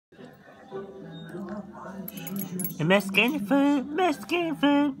Mexican food, Mexican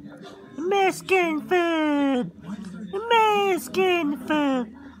food, Mexican food, Mexican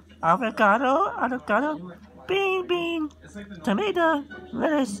food. Avocado, bean, tomato,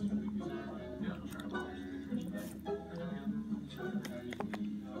 lettuce.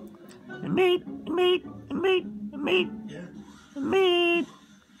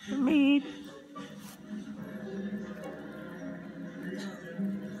 Meat.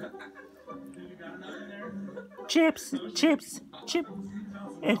 Chips.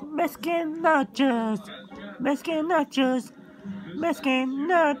 It's Mexican nachos. Mexican nachos. Mexican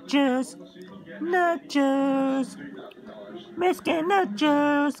nachos. Mexican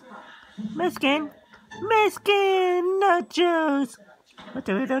nachos. Mexican nachos. With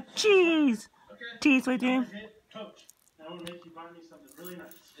a little cheese. Cheese right there. Coach, I want to make you buy me something really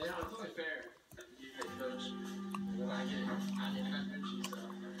nice. Yeah, it's only fair. You pay Coach. I need to have good cheese though.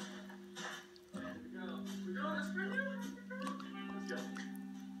 We're going this for you? Let's go.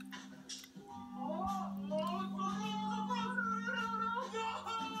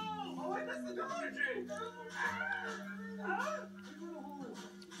 Oh, wait, that's the Dollar Tree.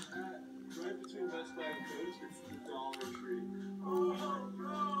 Right between Best Buy and Coach, it's the Dollar Tree. Oh,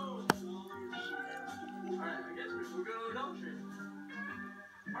 bro. Alright, I guess we'll go to the Dollar Tree.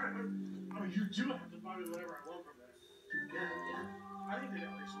 Alright, oh, you do have to buy me whatever I want from there. Yeah. I think they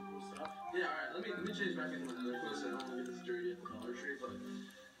got like some cool stuff. Yeah, alright, let me change back into another clothes. I don't want to get this dirty at the Dollar Tree, but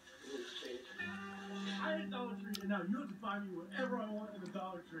let's change. I hate Dollar Tree, and now you have to buy me whatever I want in the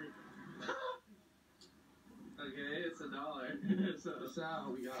Dollar Tree. Okay, it's $1. So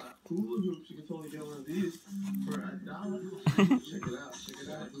Sal, we got hula hoops. You can totally get one of these for $1. Check it out.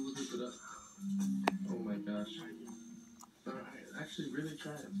 Hula hoop it up. Oh my gosh. Alright, actually really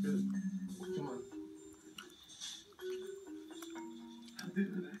try it. It's good. Come on.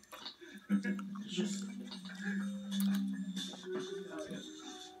 Just...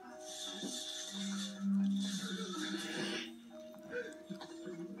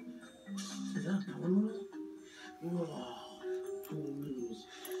 Is that a power move? Whoa. Cool moves.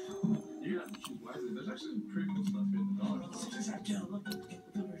 You have to choose wisely. There's actually pretty cool stuff here at the Dollar Tree. Look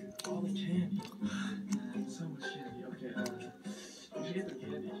all the candy. So much candy. Okay, you should get the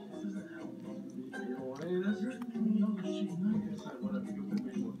candy. This doesn't help. You don't want any of this? No, she's not gonna decide whatever. You can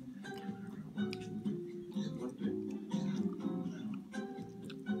pick one. Just one thing.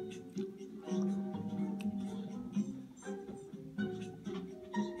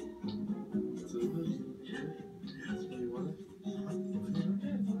 So, yeah, that's what you wanted.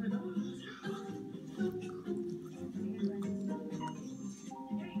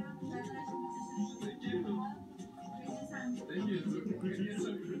 Thank you. It's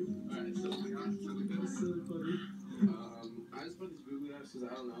so good. Alright, so we got something that was so funny. I just bought these googly eyes because I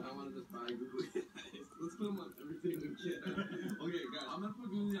don't know. I wanted to buy googly eyes. Let's put them on everything we can. Okay, guys, I'm gonna put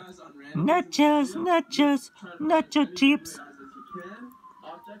googly eyes on random. Nacho chips.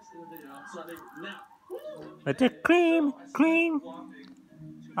 Objects in the video. Starting now. With the cream.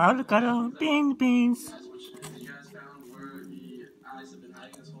 Avocado, beans. Which you guys found where the eyes have been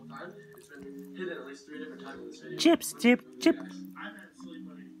hiding this whole time. It's been hidden at least 3 different times in this video. Chip.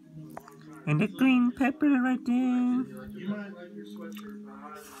 And the green pepper right there. You might like your sweatshirt, but I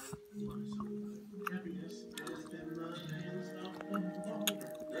like happiness is in the hands of the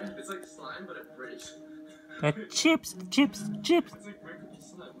beholder. It's like slime, but it breaks. The chips. It's like breakable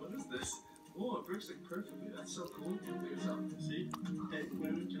slime. What is this? Oh, it breaks like perfectly. That's so cool. See? Hey,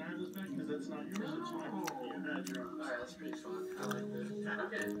 wait, can I have this back? Because that's not yours. It's mine. You had your own. Alright, that's pretty fun. I like this.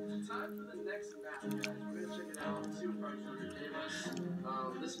 Okay, time for the next map, guys. We're gonna check it out and see what Park Joker gave us.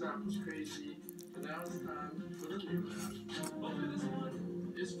 This map was crazy, but now it's time for the new map. Hopefully this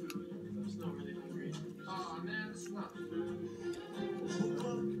one is food, because I'm still really hungry. Oh man, this is not food.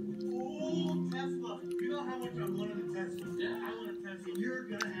 Oh, Tesla. You know how much I wanted a Tesla? Yeah. I want a Tesla. You're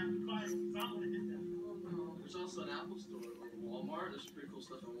gonna have to buy it, because I want to hit that. Oh no. There's also an Apple store, like Walmart. There's pretty cool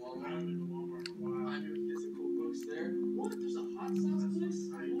stuff at Walmart. I've been to Walmart in a while. I do get some cool books there. What? There's a hot sauce place?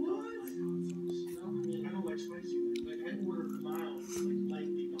 What? I don't like spicy things. Like, I ordered mild, like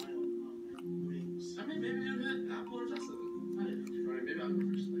lightly mild wings. I mean, maybe I'll hit Apple or Tesla. Alright, maybe I'll go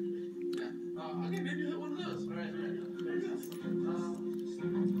first. Yeah. Okay, maybe hit one of those. Alright.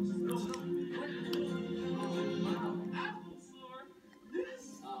 Apple store.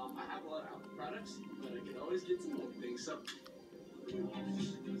 This. I have a lot of Apple products, but I can always get some more things. So.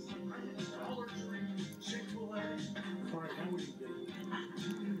 Dollar Tree, Chick-fil-A. Alright, how would you get it? I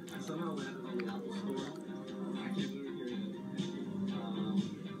somehow landed on the Apple store. I can't literally hear it. I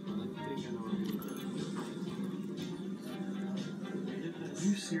think I know what I'm doing. Are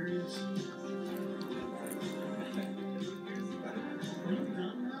you serious?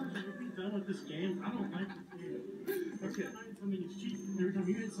 Okay. Something is cheap. Every time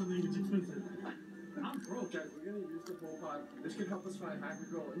you get something, it's expensive. I'm broke, guys. We're gonna use the whole pod. This can help us find Hacker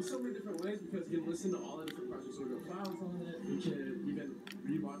Girl in so many different ways because you can listen to all the different projects we got files on it. You can even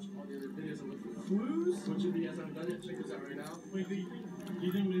rewatch all the other videos and look for clues. Which if you guys haven't done it, check this out right now. Wait, do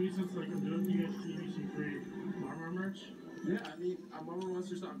you think maybe since like I'm doing you guys see some great Marmar merch? Yeah, I mean, on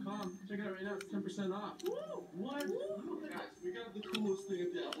marmarmonsters.com, check it out right now. It's 10% off. Woo! What? Woo! Guys, we got the coolest thing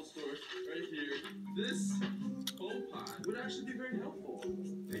at the Apple Store right here. This whole pod would actually be very helpful.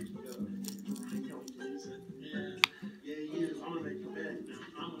 Thank you. I can't wait to use it. Yeah. I'm gonna make a bet.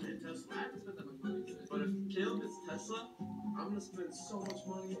 I'm gonna hit Tesla. I haven't spent that much money today. But if Caleb gets Tesla, I'm gonna spend so much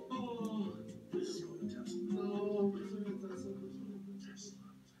money. Oh, this is going to Tesla. No, please don't get Tesla.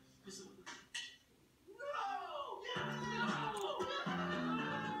 Tesla.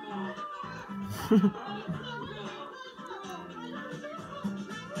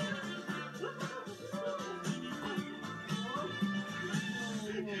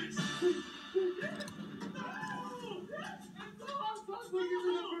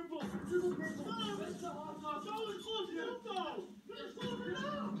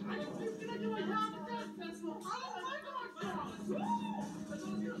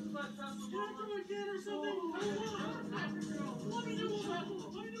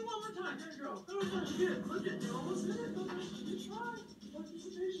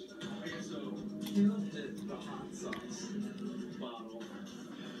 Okay, so Caleb hit the hot sauce bottle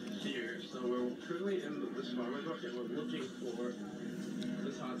here. So we're currently in this farmer book and we're looking for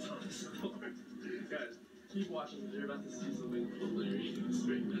this hot sauce. Guys, keep watching. You're about to see something hilarious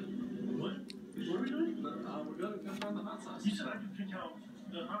right now. What? What are we doing? We're gonna find the hot sauce. You said I could pick out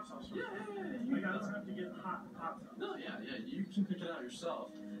the hot sauce. Yeah. Like I don't have to get hot sauce. No, yeah. You can pick it out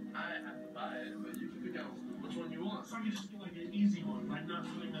yourself. I have to buy it, but you can pick out which one you want. So I can just get like an easy one, like not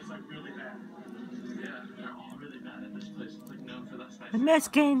something that's like really bad. Yeah, they're all really bad at this place. It's like known for that spice.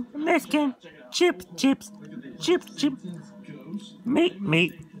 Mexican, chips, meat,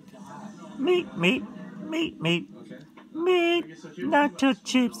 nacho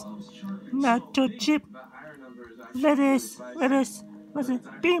chip, lettuce, what's it,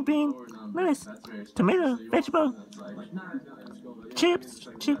 bean, lettuce, tomato, vegetable, chips,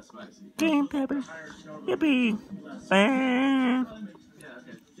 green pepper, yippee, bam. Yeah,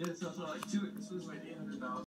 okay. Yeah, so like, this is my